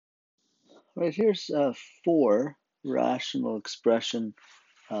All right, here's 4 rational expression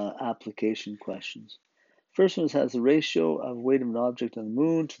application questions. First one has the ratio of weight of an object on the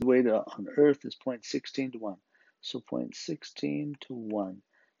moon to the weight on Earth is 0.16 to 1. So 0.16 to 1.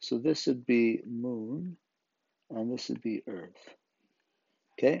 So this would be moon and this would be Earth.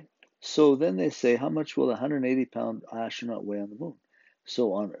 Okay, so then they say, how much will a 180-pound astronaut weigh on the moon?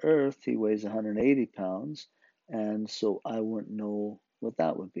 So on Earth, he weighs 180 pounds, and so I wouldn't know what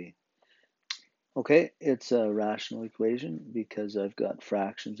that would be. Okay, it's a rational equation because I've got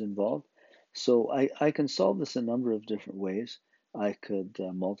fractions involved. So I can solve this a number of different ways. I could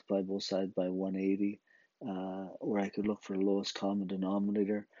multiply both sides by 180, or I could look for lowest common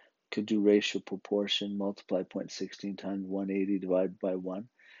denominator, could do ratio proportion, multiply 0.16 times 180 divided by 1.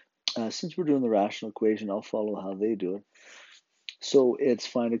 Since we're doing the rational equation, I'll follow how they do it. So it's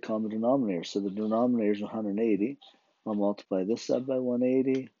find a common denominator. So the denominator is 180. I'll multiply this side by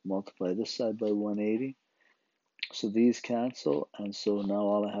 180, multiply this side by 180. So these cancel, and so now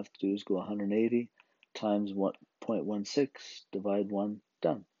all I have to do is go 180 times 0.16, divide 1,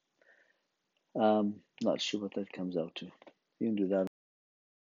 done. Not sure what that comes out to. You can do that on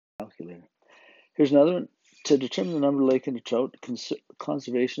a calculator. Here's another one. To determine the number of lake and trout,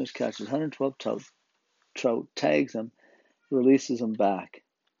 conservationist catches 112 trout, tags them, releases them back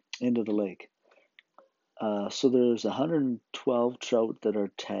into the lake. So there's 112 trout that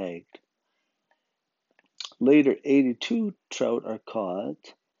are tagged. Later, 82 trout are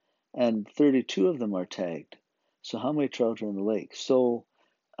caught, and 32 of them are tagged. So how many trout are in the lake? So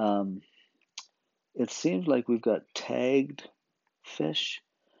it seems like we've got tagged fish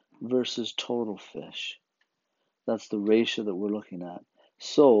versus total fish. That's the ratio that we're looking at.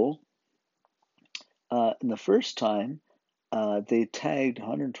 So in the first time, they tagged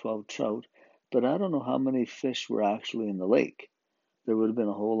 112 trout, but I don't know how many fish were actually in the lake. There would have been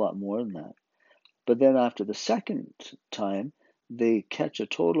a whole lot more than that. But then after the second time, they catch a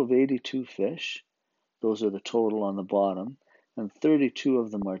total of 82 fish. Those are the total on the bottom, and 32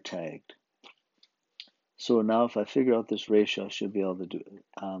 of them are tagged. So now if I figure out this ratio, I should be able to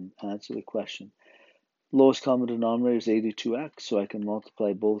answer the question. Lowest common denominator is 82x, so I can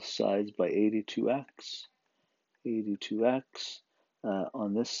multiply both sides by 82x. 82x.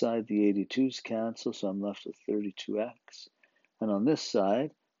 On this side, the 82's cancel, so I'm left with 32x. And on this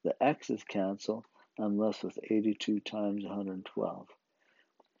side, the x's cancel, I'm left with 82 times 112.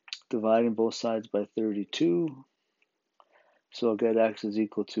 Dividing both sides by 32, so I'll get x is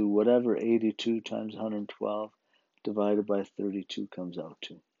equal to whatever 82 times 112 divided by 32 comes out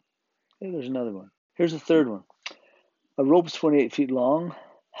to. Okay, there's another one. Here's a third one. A rope is 28 feet long.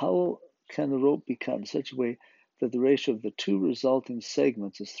 How can the rope be cut in such a way that the ratio of the two resulting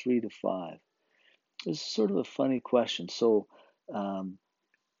segments is 3 to 5? This is sort of a funny question. So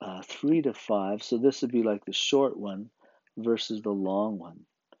 3 to 5, so this would be like the short one versus the long one.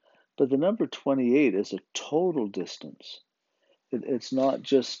 But the number 28 is a total distance. It's not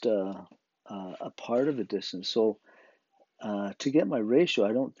just a part of a distance. So to get my ratio,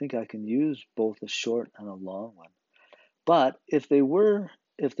 I don't think I can use both a short and a long one. But if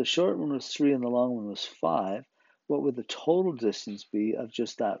the short one was 3 and the long one was 5, what would the total distance be of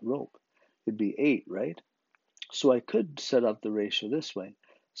just that rope? It'd be 8, right? So I could set up the ratio this way.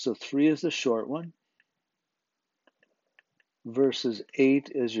 So 3 is the short one versus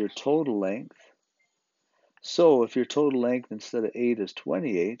 8 is your total length. So if your total length instead of 8 is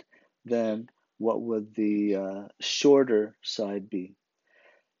 28, then what would the shorter side be?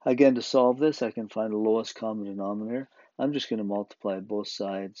 Again, to solve this, I can find the lowest common denominator. I'm just going to multiply both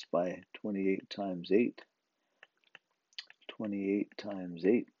sides by 28 times 8. 28 times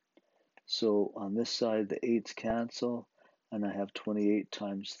 8. So on this side, the 8's cancel, and I have 28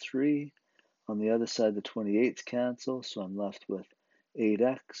 times 3. On the other side, the 28's cancel, so I'm left with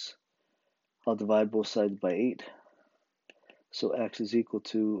 8x. I'll divide both sides by 8. So x is equal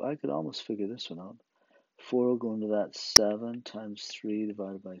to, I could almost figure this one out. 4 will go into that 7 times 3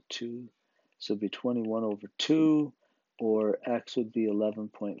 divided by 2. So it'd be 21 over 2, or x would be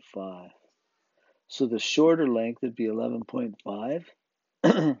 11.5. So the shorter length would be 11.5.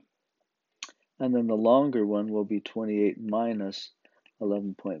 And then the longer one will be 28 minus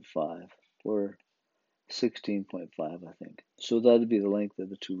 11.5, or 16.5, I think. So that would be the length of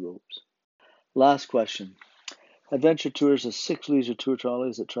the two ropes. Last question. Adventure Tours has 6 leisure tour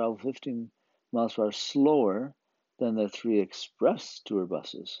trolleys that travel 15 miles per hour slower than the 3 express tour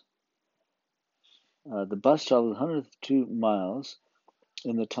buses. The bus travels 102 miles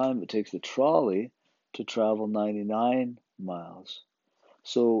in the time it takes the trolley to travel 99 miles.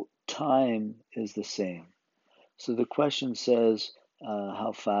 So time is the same. So the question says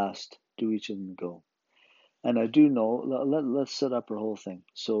how fast do each of them go? And I do know, let's set up our whole thing.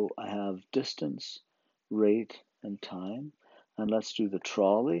 So I have distance, rate, and time. And let's do the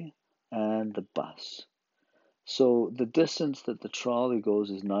trolley and the bus. So the distance that the trolley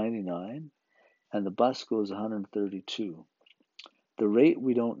goes is 99, and the bus goes 132. The rate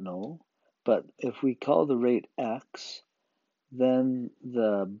we don't know, but if we call the rate x, then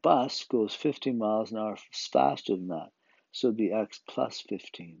the bus goes 15 miles an hour faster than that. So it'd be x plus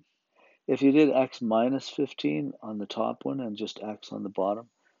 15. If you did x minus 15 on the top one and just x on the bottom,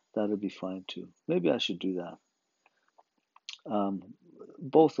 that would be fine too. Maybe I should do that.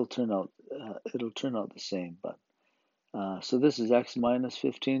 Both will turn out, it'll turn out the same. But so this is x minus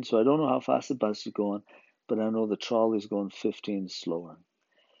 15. So I don't know how fast the bus is going, but I know the trolley is going 15 slower.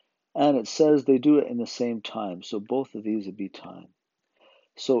 And it says they do it in the same time. So both of these would be time.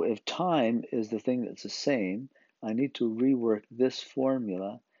 So if time is the thing that's the same, I need to rework this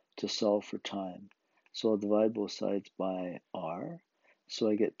formula to solve for time. So I'll divide both sides by r. So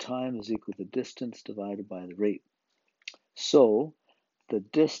I get time is equal to distance divided by the rate. So the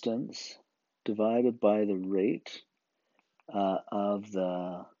distance divided by the rate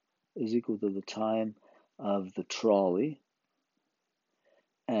is equal to the time of the trolley,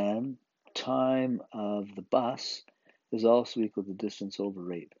 and time of the bus is also equal to distance over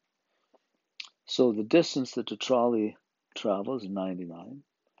rate. So the distance that the trolley travels is 99,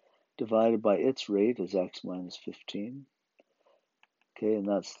 divided by its rate is x minus 15. Okay, and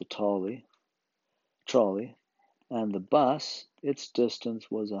that's the trolley. And the bus, its distance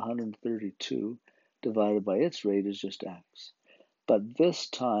was 132, divided by its rate is just x. But this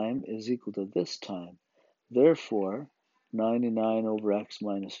time is equal to this time. Therefore, 99 over x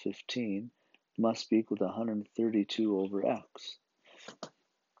minus 15 must be equal to 132 over x.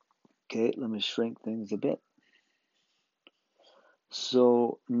 Okay, let me shrink things a bit.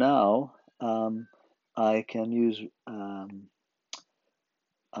 So now I can use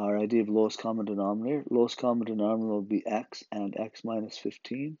our idea of lowest common denominator. Lowest common denominator will be x and x minus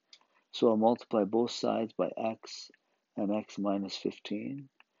 15. So I'll multiply both sides by x and x minus 15.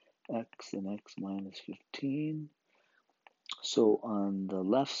 X and x minus 15. So on the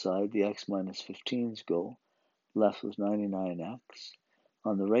left side, the x minus 15s go. Left was 99x.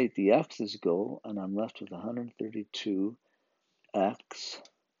 On the right, the x's go, and I'm left with 132x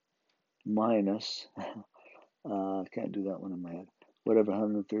minus, I can't do that one in my head, whatever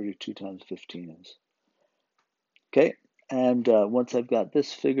 132 times 15 is. Okay, and once I've got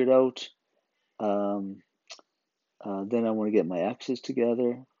this figured out, then I want to get my x's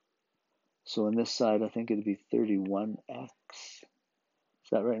together. So on this side, I think it'd be 31x. Is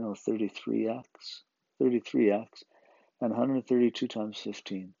that right? No, 33x. 33x. And 132 times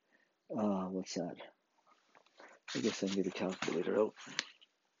 15. What's that? I guess I can get a calculator out.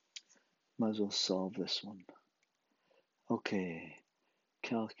 Might as well solve this one. Okay,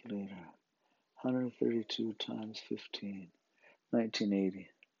 calculator. 132 times 15. 1980.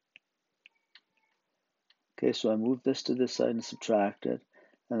 Okay, so I moved this to this side and subtracted.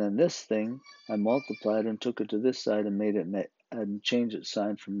 And then this thing, I multiplied and took it to this side and made it and changed its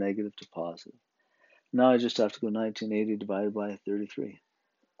sign from negative to positive. Now I just have to go 1980 divided by 33.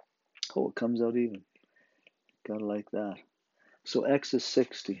 Oh, it comes out even. Gotta like that. So x is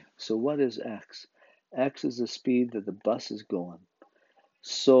 60. So what is x? X is the speed that the bus is going.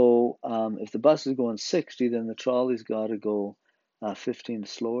 So if the bus is going 60, then the trolley's got to go 15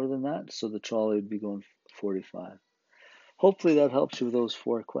 slower than that. So the trolley would be going 45. Hopefully that helps you with those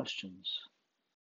 4 questions.